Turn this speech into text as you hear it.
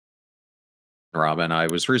Robin. I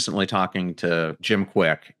was recently talking to Jim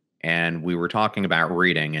Quick, and we were talking about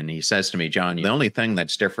reading. And he says to me, John, the only thing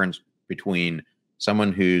that's different between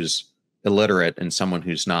someone who's illiterate and someone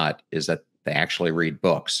who's not is that they actually read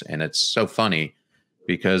books. And it's so funny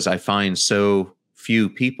because I find so few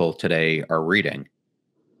people today are reading.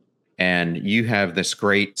 And you have this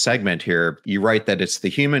great segment here. You write that it's the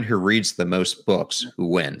human who reads the most books who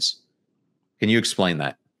wins. Can you explain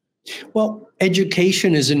that? Well,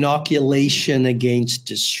 education is inoculation against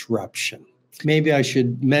disruption. Maybe I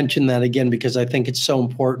should mention that again because I think it's so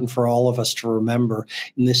important for all of us to remember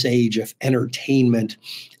in this age of entertainment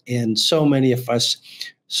and so many of us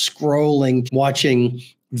scrolling, watching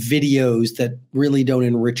videos that really don't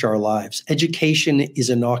enrich our lives. Education is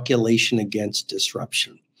inoculation against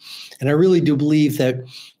disruption. And I really do believe that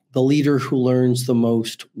the leader who learns the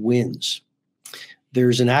most wins.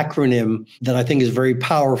 There's an acronym that I think is very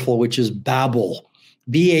powerful, which is BABBLE,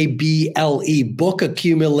 B-A-B-L-E, Book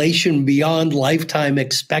Accumulation Beyond Lifetime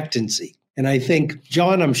Expectancy. And I think,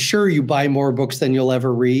 John, I'm sure you buy more books than you'll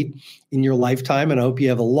ever read in your lifetime, and I hope you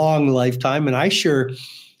have a long lifetime. And I sure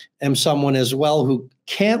am someone as well who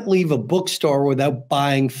can't leave a bookstore without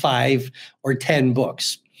buying 5 or 10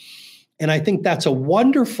 books. And I think that's a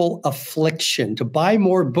wonderful affliction, to buy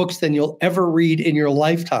more books than you'll ever read in your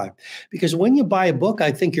lifetime. Because when you buy a book,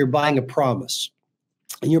 I think you're buying a promise.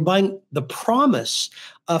 And you're buying the promise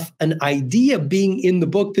of an idea being in the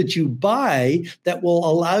book that you buy that will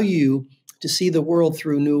allow you to see the world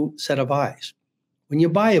through a new set of eyes. When you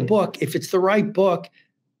buy a book, if it's the right book,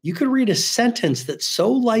 you could read a sentence that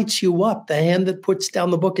so lights you up, the hand that puts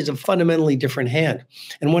down the book is a fundamentally different hand.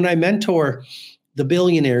 And when I mentor the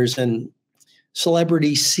billionaires and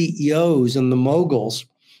celebrity CEOs and the moguls,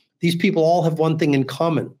 these people all have one thing in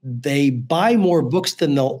common. They buy more books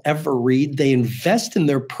than they'll ever read. They invest in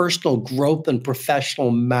their personal growth and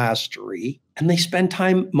professional mastery. And they spend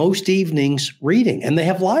time most evenings reading. And they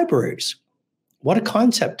have libraries. What a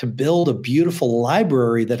concept to build a beautiful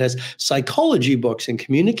library that has psychology books and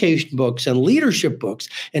communication books and leadership books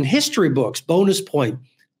and history books. Bonus point.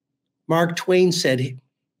 Mark Twain said,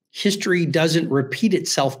 history doesn't repeat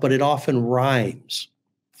itself, but it often rhymes.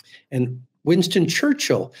 And Winston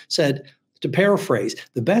Churchill said, to paraphrase,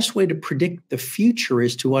 the best way to predict the future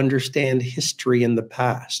is to understand history in the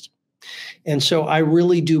past. And so I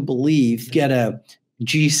really do believe get a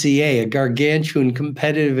GCA, a gargantuan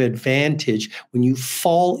competitive advantage, when you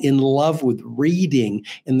fall in love with reading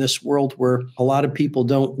in this world where a lot of people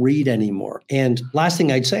don't read anymore. And last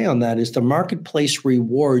thing I'd say on that is the marketplace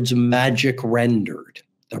rewards magic rendered.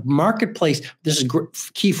 The marketplace, this is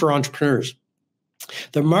key for entrepreneurs.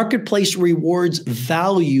 The marketplace rewards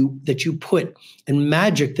value that you put and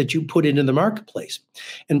magic that you put into the marketplace.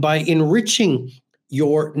 And by enriching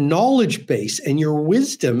your knowledge base and your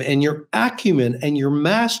wisdom and your acumen and your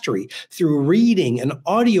mastery through reading and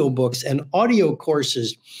audiobooks and audio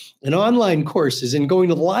courses and online courses and going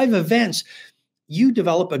to live events, you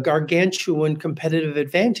develop a gargantuan competitive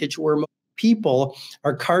advantage where people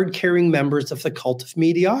are card-carrying members of the cult of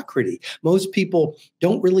mediocrity. Most people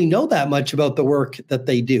don't really know that much about the work that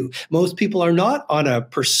they do. Most people are not on a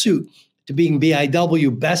pursuit to being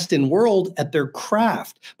BIW, best in world at their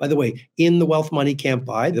craft. By the way, in The Wealth Money Can't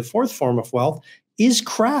Buy, the fourth form of wealth is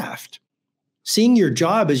craft. Seeing your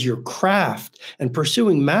job as your craft and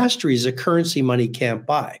pursuing mastery as a currency money can't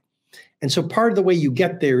buy. And so part of the way you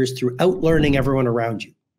get there is through outlearning everyone around you.